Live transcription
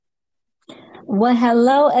Well,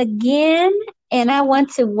 hello again. And I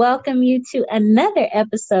want to welcome you to another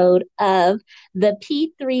episode of the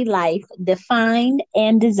P3 Life Defined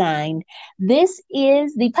and Designed. This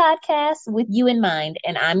is the podcast with you in mind,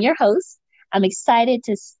 and I'm your host. I'm excited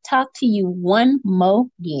to talk to you one more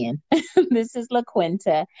again. This is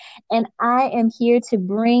LaQuinta, and I am here to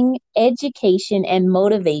bring education and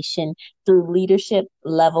motivation through leadership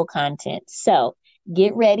level content. So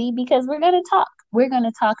get ready because we're going to talk. We're going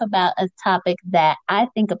to talk about a topic that I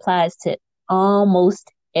think applies to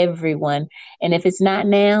almost everyone. And if it's not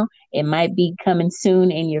now, it might be coming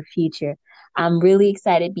soon in your future. I'm really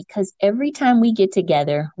excited because every time we get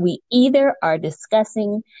together, we either are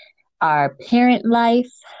discussing our parent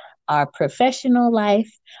life, our professional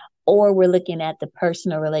life, or we're looking at the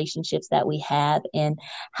personal relationships that we have and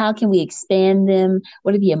how can we expand them?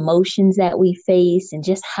 What are the emotions that we face? And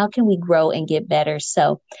just how can we grow and get better?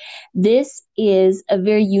 So, this is a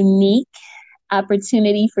very unique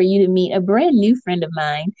opportunity for you to meet a brand new friend of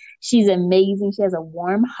mine. She's amazing. She has a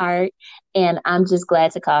warm heart, and I'm just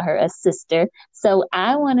glad to call her a sister. So,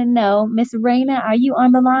 I want to know, Miss Rayna, are you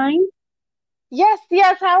on the line? Yes,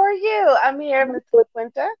 yes. How are you? I'm here, Miss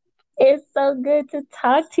LaQuinta. It's so good to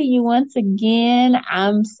talk to you once again.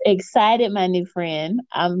 Excited, my new friend.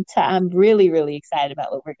 I'm really really excited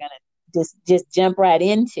about what we're gonna just jump right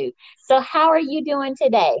into. So, how are you doing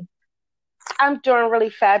today? I'm doing really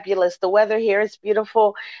fabulous. The weather here is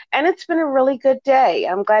beautiful, and it's been a really good day.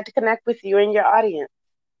 I'm glad to connect with you and your audience.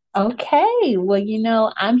 Okay,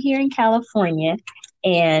 well, I'm here in California,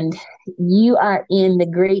 and you are in the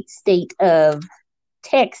great state of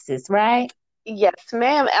Texas, right? Yes,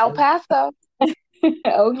 ma'am. El Paso.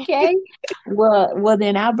 Okay. Well,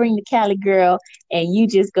 then I'll bring the Cali girl, and you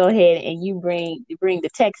just go ahead and you bring the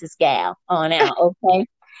Texas gal on out, okay?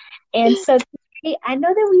 And so today, I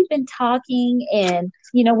know that we've been talking, and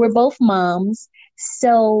we're both moms.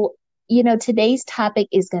 So, today's topic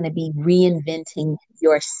is going to be reinventing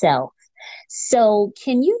yourself. So,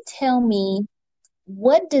 can you tell me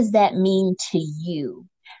what does that mean to you?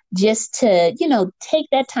 Just to, take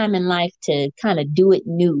that time in life to kind of do it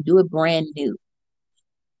new, do it brand new.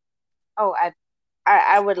 Oh,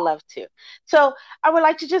 I would love to. So I would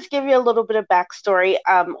like to just give you a little bit of backstory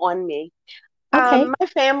on me. Okay. My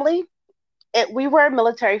family, we were a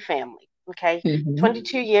military family. Okay, Mm-hmm.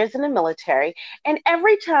 22 years in the military, and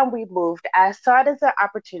every time we moved, I saw it as an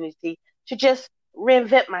opportunity to just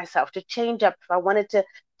reinvent myself, to change up if I wanted to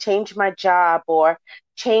change my job or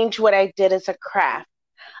change what I did as a craft.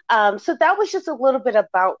 So that was just a little bit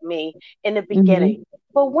about me in the beginning. Mm-hmm.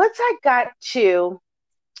 But once I got to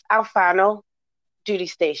our final duty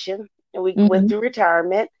station and we went Mm-hmm. through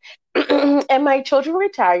retirement and my children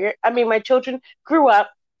retired, my children grew up,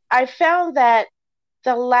 I found that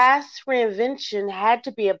the last reinvention had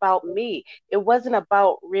to be about me. It wasn't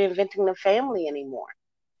about reinventing the family anymore.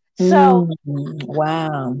 So Mm-hmm.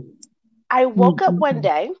 Wow. I woke up one Mm-hmm.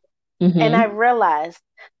 day and I Mm-hmm. realized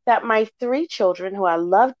that my three children, who I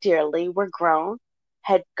love dearly, were grown,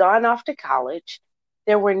 had gone off to college.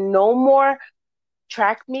 There were no more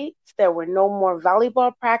track meets, there were no more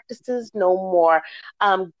volleyball practices, no more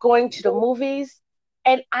going to the movies.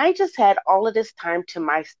 And I just had all of this time to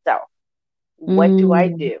myself. What do I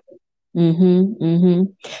Mm-hmm. do? Mm-hmm.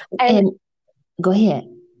 And And go ahead.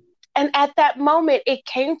 and at that moment it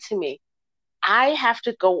came to me. I have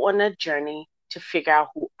to go on a journey to figure out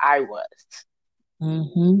who I was.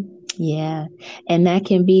 Mm-hmm. Yeah. And that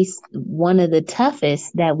can be one of the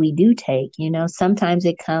toughest that we do take. Sometimes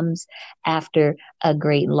it comes after a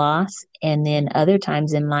great loss. And then other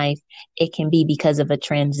times in life, it can be because of a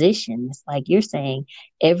transition. It's like you're saying,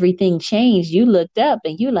 everything changed. You looked up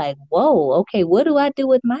and you're like, whoa, okay, what do I do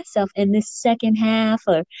with myself in this second half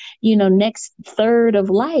or, next third of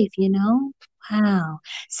life? Wow.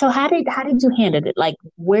 So how did you handle it? Like,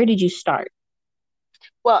 where did you start?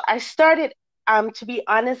 Well, I started, to be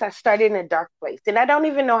honest, I started in a dark place, and I don't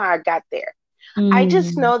even know how I got there. I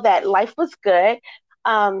just Mm, know that life was good.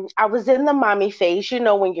 I was in the mommy phase,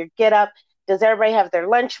 when you get up, does everybody have their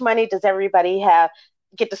lunch money? Does everybody have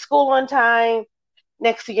get to school on time?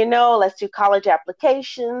 Next thing you know, let's do college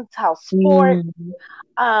applications, house sports. mm,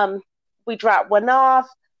 Um, we drop one off.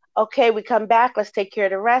 Okay, we come back. Let's take care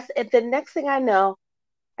of the rest. And the next thing I know,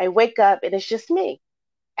 I wake up and it's just me,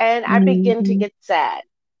 and I begin to mhm. get sad.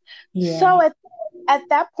 Yeah. So at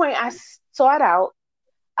that point, I sought out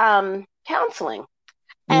counseling,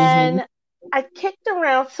 Mm-hmm. and I kicked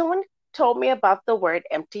around. Someone told me about the word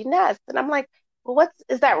empty nest, and I'm like, well, what's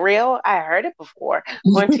is that real? I heard it before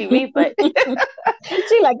on TV, but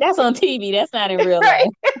She like that's on TV. That's not in real right,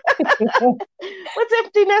 life. what's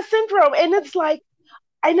empty nest syndrome? And it's like,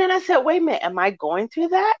 And then I said, wait a minute, am I going through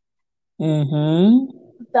that? Mm-hmm.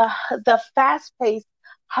 The fast paced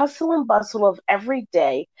hustle and bustle of every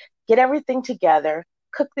day, get everything together,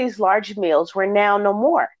 cook these large meals were now no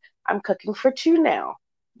more. I'm cooking for two now.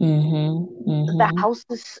 Mm-hmm. The Mm-hmm. house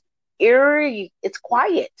is eerie. It's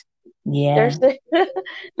quiet. Yeah. There's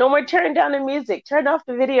no more turn down the music, turn off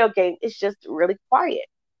the video game. It's just really quiet.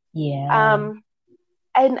 Yeah. Um,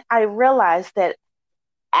 and I realized that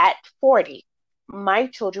at 40, my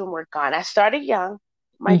children were gone. I started young.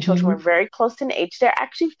 My children were Mm-hmm. very close in age. They're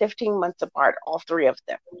actually 15 months apart, all three of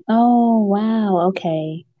them. Oh, wow.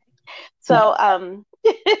 Okay. So,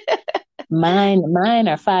 Mine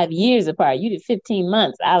are 5 years apart. You did 15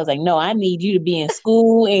 months. I was like, no, I need you to be in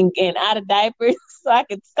school and out of diapers so I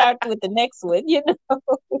could start with the next one,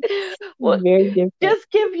 well, Very different. just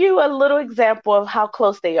give you a little example of how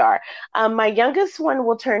close they are. My youngest one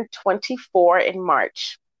will turn 24 in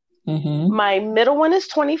March. Mm-hmm. My middle one is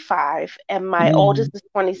 25, and my Mm. oldest is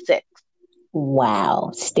 26.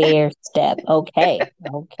 Wow. Stair step. Okay.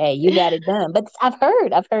 Okay. You got it done. But I've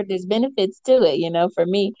heard there's benefits to it. For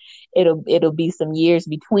me, it'll be some years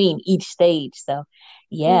between each stage. So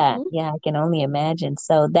yeah, Hmm. yeah, I can only imagine.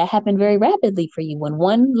 So that happened very rapidly for you. When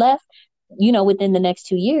one left, within the next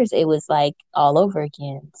 2 years, it was like all over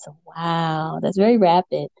again. So wow, that's very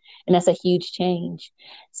rapid. And that's a huge change.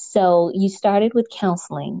 So you started with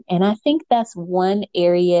counseling. And I think that's one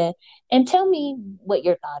area, and tell me what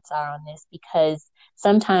your thoughts are on this, because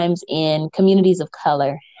sometimes in communities of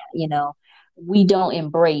color, you know, we don't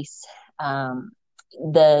embrace um,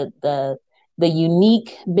 the the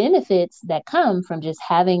unique benefits that come from just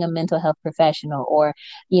having a mental health professional, or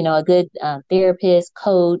a good therapist,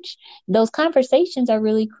 coach. Those conversations are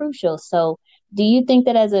really crucial. So, do you think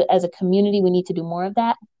that as a community we need to do more of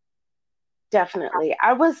that? Definitely.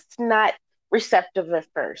 I was not receptive at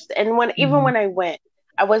first. And even Mm-hmm. when I went,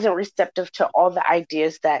 I wasn't receptive to all the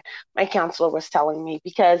ideas that my counselor was telling me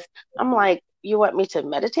because I'm like, you want me to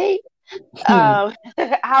meditate? How's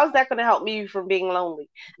that going to help me from being lonely?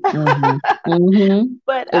 Mm-hmm. Mm-hmm.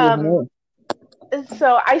 But It was more.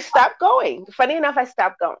 so I stopped going. Funny enough, I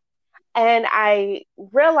stopped going. And I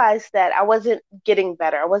realized that I wasn't getting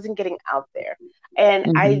better. I wasn't getting out there. And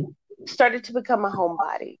I Mm-hmm. started to become a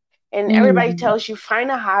homebody. And everybody Mm-hmm. tells you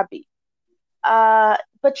find a hobby.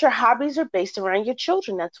 But your hobbies are based around your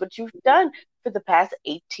children. That's what you've done for the past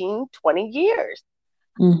 18, 20 years.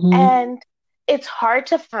 Mm-hmm. And it's hard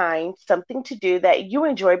to find something to do that you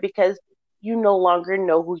enjoy because you no longer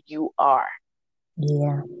know who you are.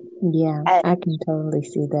 Yeah. Yeah. And I can totally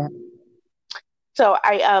see that. so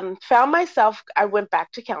I found myself, I went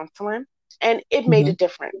back to counseling and it made a Mm-hmm.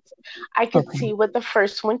 difference. I could Okay. see what the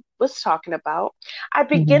first one was talking about. I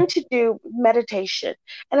Mm-hmm. began to do meditation,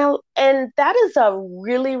 and that is a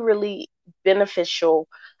really, really beneficial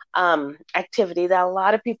activity that a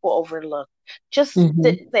lot of people overlook. Just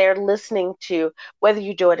sit Mm-hmm. there listening to whether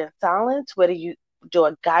you do it in silence, whether you do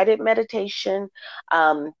a guided meditation.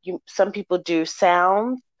 Some people do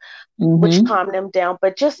sounds which Mm-hmm. calm them down,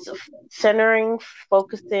 but just centering,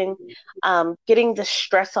 focusing, getting the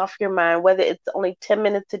stress off your mind, whether it's only 10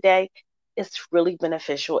 minutes a day, it's really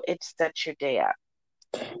beneficial. It sets your day up.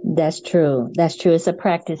 That's true. That's true. It's a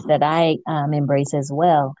practice that I embrace as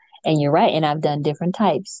well. And you're right. And I've done different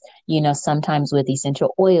types, sometimes with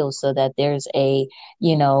essential oils, so that there's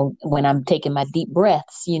when I'm taking my deep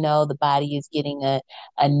breaths, the body is getting a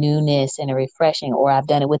newness and a refreshing. Or I've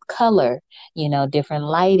done it with color, different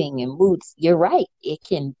lighting and moods. You're right. It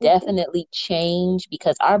can Mm-hmm. definitely change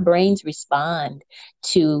because our brains respond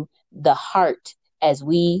to the heart as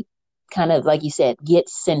we kind of, like you said, get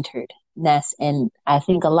centered. And I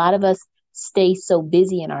think a lot of us stay so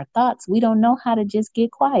busy in our thoughts, we don't know how to just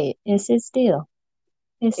get quiet and sit still.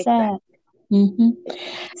 It's sad. Exactly. hmm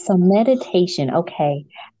So meditation. Okay,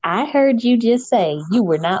 I heard you just say you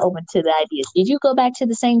were not open to the ideas. Did you go back to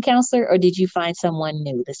the same counselor, or did you find someone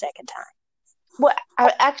new the second time? Well,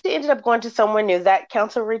 I actually ended up going to someone new. That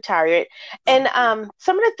counselor retired, and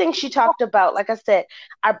some of the things she talked about, like I said,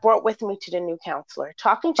 I brought with me to the new counselor.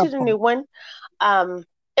 Talking to the Okay. new one, um,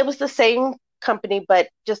 it was the same company, but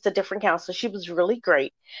just a different counselor. She was really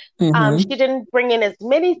great. She Mm-hmm. didn't bring in as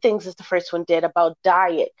many things as the first one did about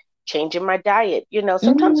diet, changing my diet.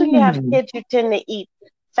 Sometimes when you have Mm-hmm. kids, you tend to eat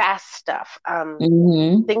fast stuff,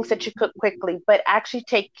 Mm-hmm. things that you cook quickly, but actually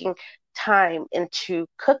taking time into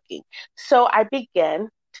cooking. So I began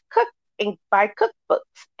to cook and buy cookbooks,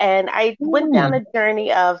 and I went down a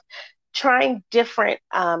journey of trying different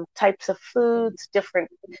types of foods, different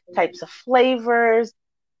types of flavors,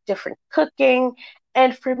 different cooking.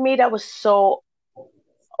 And for me, that was so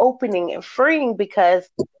opening and freeing because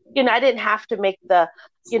I didn't have to make the,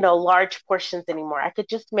 large portions anymore. I could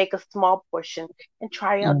just make a small portion and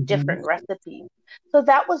try out different Hmm. recipes. So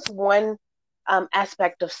that was one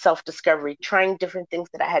aspect of self discovery, trying different things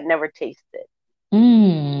that I had never tasted.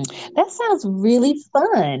 Mm, that sounds really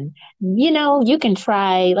fun. You can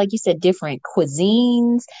try, like you said, different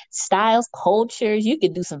cuisines, styles, cultures. You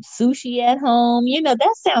could do some sushi at home.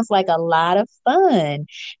 That sounds like a lot of fun.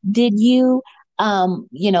 Did you,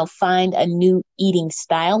 find a new eating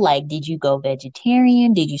style? Like, did you go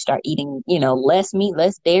vegetarian? Did you start eating, less meat,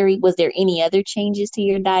 less dairy? Was there any other changes to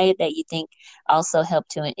your diet that you think also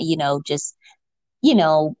helped to, just you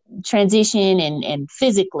know, transition and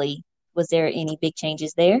physically, was there any big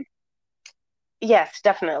changes there? Yes,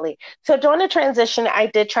 definitely. So during the transition, I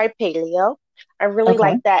did try paleo. I really Okay.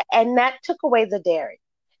 liked that, and that took away the dairy.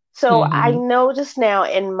 So I Mm-hmm. notice now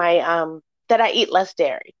in my that I eat less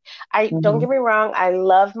dairy. I don't get me wrong, I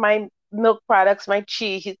love my milk products, my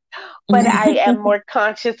cheese, but I am Mm-hmm. more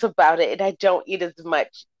conscious about it and I don't eat as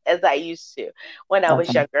much as I used to when I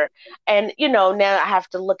was Okay. younger. And now I have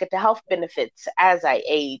to look at the health benefits as I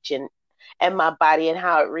age and my body and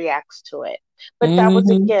how it reacts to it. But that was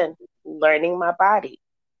Mm-hmm. again learning my body.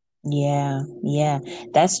 Yeah, yeah,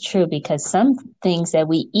 that's true because some things that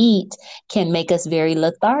we eat can make us very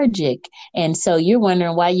lethargic. And so you're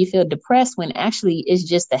wondering why you feel depressed when actually it's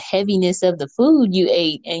just the heaviness of the food you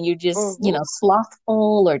ate and you're just, Hmm.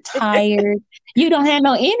 slothful or tired. You don't have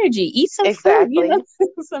no energy. Eat some fruit, Exactly.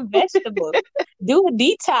 some vegetables. Do a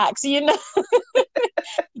detox.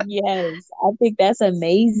 Yes, I think that's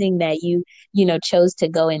amazing that you chose to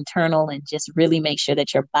go internal and just really make sure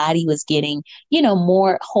that your body was getting,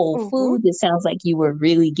 more whole Hmm. food. It sounds like you were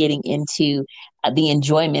really getting into the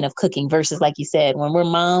enjoyment of cooking versus, like you said, when we're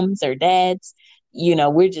moms or dads,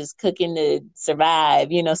 we're just cooking to survive.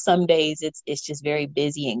 Some days it's just very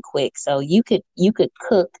busy and quick. So you could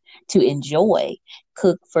cook to enjoy,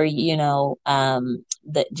 cook for,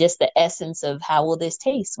 the just the essence of how will this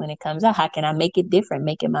taste when it comes out? How can I make it different,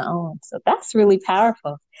 make it my own? So that's really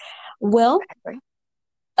powerful. Well, Exactly.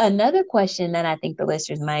 another question that I think the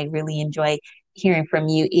listeners might really enjoy hearing from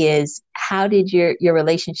you is how did your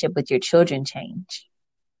relationship with your children change?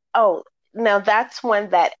 Oh, now that's one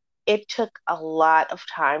that it took a lot of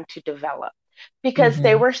time to develop because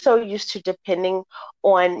they Mm-hmm. were so used to depending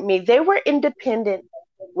on me. They were independent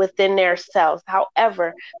within themselves.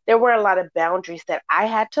 However, there were a lot of boundaries that I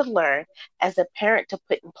had to learn as a parent to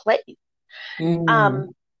put in place. Mm-hmm.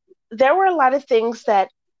 Um, there were a lot of things that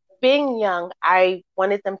being young, I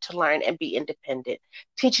wanted them to learn and be independent,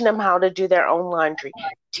 teaching them how to do their own laundry,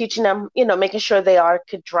 teaching them, making sure they all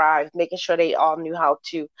could drive, making sure they all knew how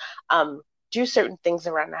to um, do certain things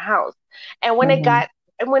around the house. And when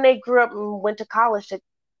they grew up and went to college,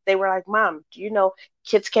 they were like, "Mom, do you know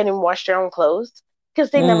kids can't even wash their own clothes?"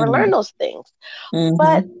 Because they never learned those things.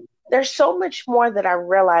 But Mm-hmm. there's so much more that I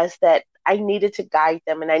realized that I needed to guide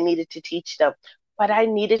them and I needed to teach them, but I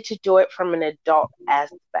needed to do it from an adult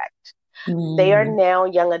aspect. They are Mm-hmm. now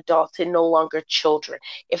young adults and no longer children.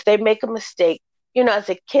 If they make a mistake, as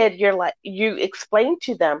a kid, you're like, you explain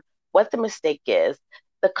to them what the mistake is,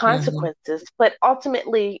 the Mm-hmm. consequences, but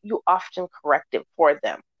ultimately you often correct it for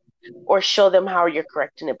them or show them how you're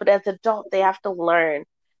correcting it. But as adult, they have to learn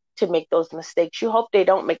to make those mistakes. You hope they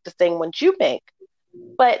don't make the same ones you make,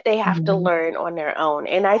 but they have to Mm-hmm. learn on their own.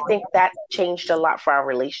 And I think that changed a lot for our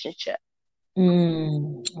relationship.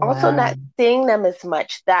 Mm. Also, Wow. not seeing them as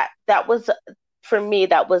much. That was for me.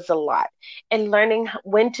 That was a lot, and learning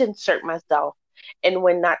when to insert myself and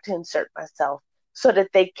when not to insert myself, so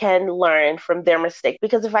that they can learn from their mistake.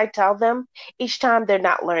 Because if I tell them each time they're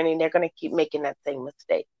not learning, they're going to keep making that same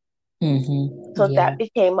mistake. Mm-hmm. So Yeah. that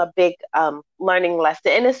became a big learning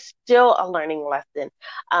lesson, and it's still a learning lesson.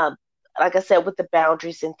 Um, like I said, with the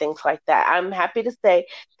boundaries and things like that, I'm happy to say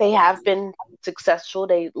they have been successful.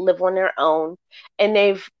 They live on their own, and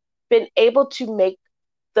they've been able to make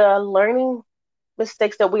the learning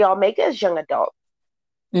mistakes that we all make as young adults,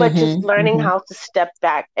 but just Mm-hmm. learning Mm-hmm. how to step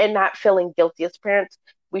back and not feeling guilty. As parents,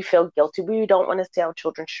 we feel guilty. We don't want to see our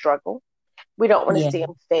children struggle. We don't want to Yeah. see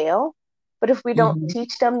them fail. But if we don't Mm-hmm.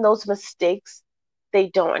 teach them those mistakes, they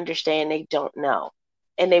don't understand, they don't know,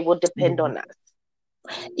 and they will depend on us.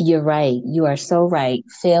 You're right. You are so right.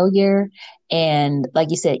 Failure and like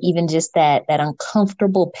you said, even just that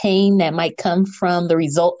uncomfortable pain that might come from the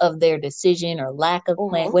result of their decision or lack of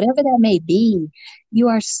plan, Hmm. whatever that may be, you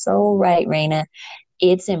are so right, Raina.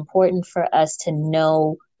 It's important for us to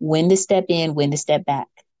know when to step in, when to step back.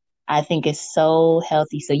 I think it's so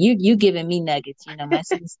healthy. So you giving me nuggets. My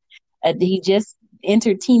son's he just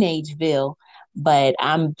entered teenageville, but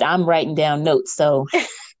I'm writing down notes. So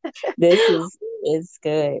this is It's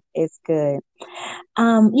good. It's good.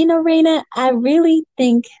 Rayna, I really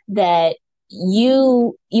think that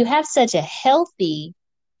you have such a healthy,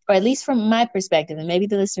 or at least from my perspective, and maybe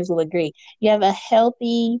the listeners will agree, you have a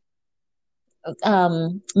healthy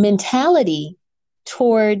mentality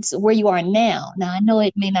towards where you are now. Now, I know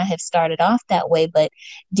it may not have started off that way, but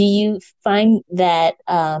do you find that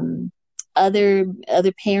other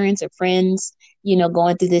parents or friends,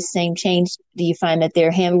 going through this same change, do you find that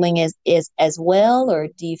they're handling as well, or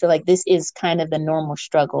do you feel like this is kind of the normal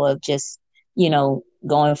struggle of just,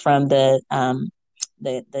 going from the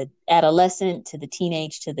adolescent to the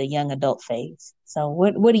teenage to the young adult phase? So,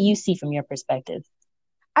 what do you see from your perspective?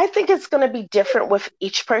 I think it's going to be different with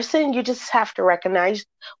each person. You just have to recognize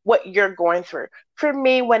what you're going through. For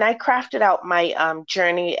me, when I crafted out my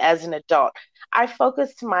journey as an adult, I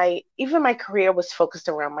focused even my career was focused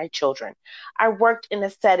around my children. I worked in a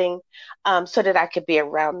setting so that I could be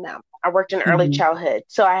around them. I worked in early Hmm. childhood,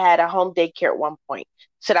 so I had a home daycare at one point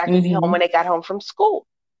so that I could be home Hmm. when they got home from school.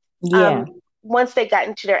 Yeah. Um, Once they got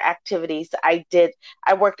into their activities, I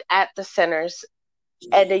worked at the centers,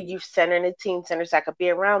 at a youth center and a teen center, so I could be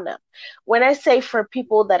around them. When I say for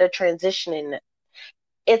people that are transitioning,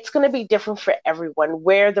 it's going to be different for everyone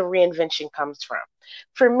where the reinvention comes from.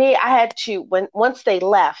 For me, I had to, once they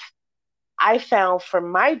left, I found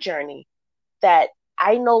from my journey that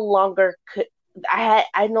I no longer could,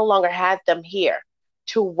 I no longer had them here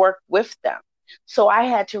to work with them. So I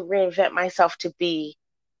had to reinvent myself to be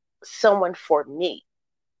someone for me.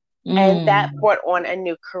 And that Mm. brought on a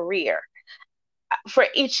new career. For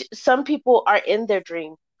each, some people are in their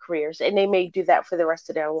dream careers and they may do that for the rest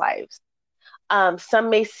of their lives. Some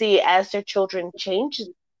may see as their children change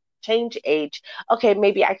age, okay,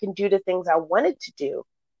 maybe I can do the things I wanted to do.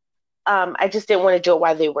 I just didn't want to do it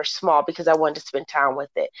while they were small because I wanted to spend time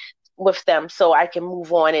with them so I can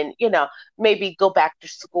move on and maybe go back to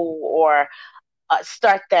school or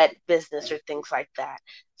start that business or things like that.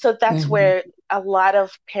 So that's Hmm. where a lot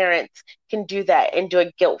of parents can do that and do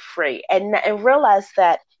it guilt free and realize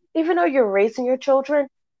that even though you're raising your children,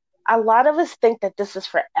 a lot of us think that this is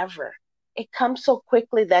forever. It comes so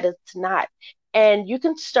quickly that it's not. And you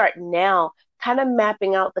can start now kind of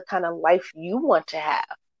mapping out the kind of life you want to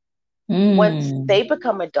have once Mm. they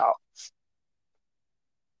become adults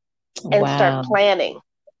and start Wow. planning.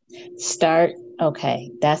 Start.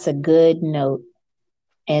 Okay. That's a good note.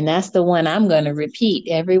 And that's the one I'm going to repeat.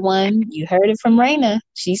 Everyone, you heard it from Rayna.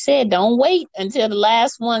 She said, don't wait until the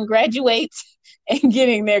last one graduates and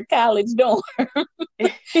getting their college dorm.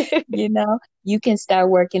 You can start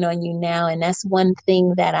working on you now. And that's one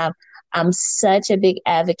thing that I'm such a big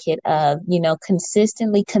advocate of,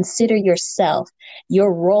 consistently consider yourself.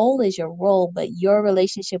 Your role is your role, but your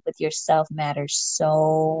relationship with yourself matters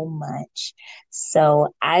so much.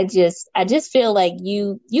 So I just feel like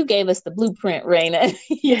you gave us the blueprint, Rayna,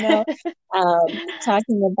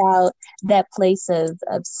 talking about that place of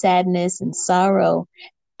sadness and sorrow.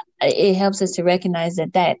 It helps us to recognize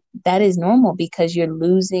that is normal because you're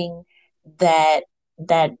losing that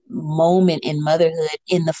that moment in motherhood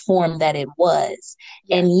in the form that it was.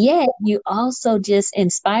 Yes. And yet you also just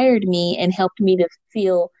inspired me and helped me to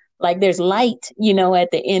feel like there's light,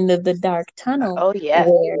 at the end of the dark tunnel, Oh, yes.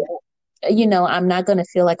 where I'm not going to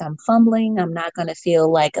feel like I'm fumbling. I'm not going to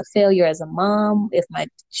feel like a failure as a mom if my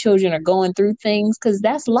children are going through things, because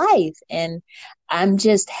that's life. And I'm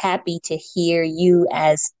just happy to hear you,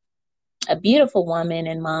 as a beautiful woman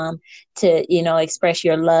and mom, to express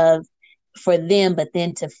your love for them, but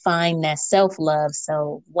then to find that self-love.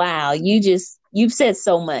 So wow, you've said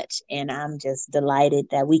so much, and I'm just delighted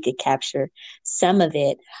that we could capture some of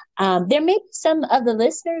it. There may be some of the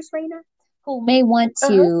listeners, Rayna, who may want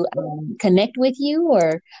Uh-huh. to connect with you,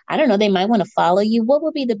 or I don't know, they might want to follow you. What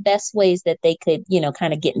would be the best ways that they could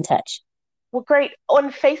kind of get in touch? Well, great. On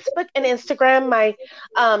Facebook and Instagram, my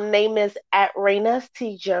name is at Rayna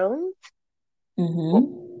C. Jones.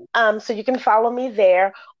 Mm-hmm. So you can follow me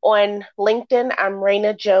there. On LinkedIn, I'm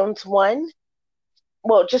Rayna Jones 1.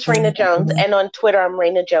 Well, just Rayna Jones. And on Twitter, I'm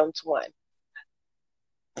Rayna Jones 1.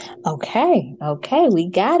 Okay, okay, we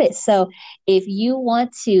got it. So if you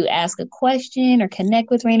want to ask a question or connect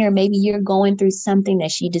with Raina, or maybe you're going through something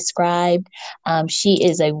that she described, she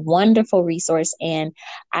is a wonderful resource. And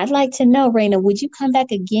I'd like to know, Raina, would you come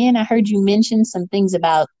back again? I heard you mention some things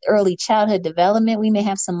about early childhood development. We may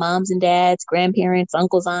have some moms and dads, grandparents,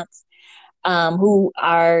 uncles, aunts, who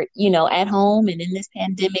are, at home, and in this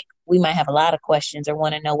pandemic, we might have a lot of questions or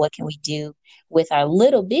want to know what can we do with our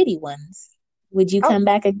little bitty ones. Would you Oh, come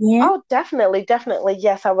back again? oh, definitely, definitely.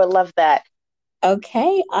 Yes, I would love that.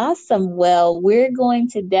 Okay, awesome. Well, we're going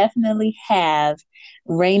to definitely have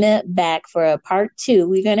Rayna back for a part two.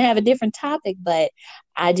 We're going to have a different topic, but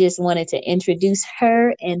I just wanted to introduce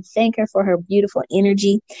her and thank her for her beautiful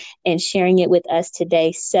energy and sharing it with us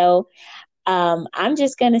today. So, I'm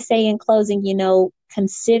just going to say in closing,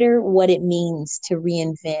 consider what it means to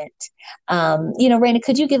reinvent. Raina,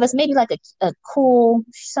 could you give us maybe like a cool,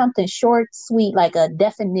 something short, sweet, like a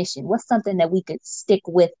definition? What's something that we could stick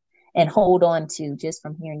with and hold on to just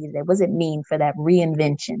from hearing you today? What does it mean for that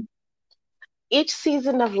reinvention? Each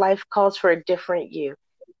season of life calls for a different you.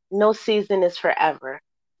 No season is forever.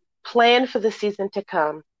 Plan for the season to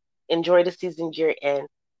come. Enjoy the season you're in.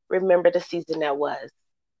 Remember the season that was.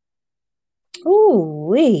 Ooh,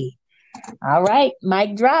 wee. All right,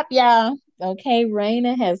 mic drop, y'all. Okay,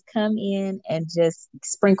 Raina has come in and just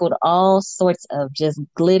sprinkled all sorts of just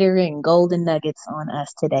glitter and golden nuggets on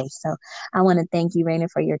us today. So I want to thank you, Raina,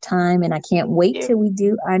 for your time, and I can't wait You. till we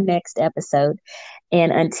do our next episode.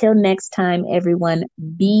 And until next time, everyone,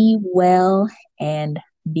 be well and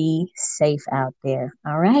be safe out there.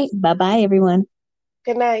 All right, bye bye, everyone.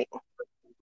 Good night.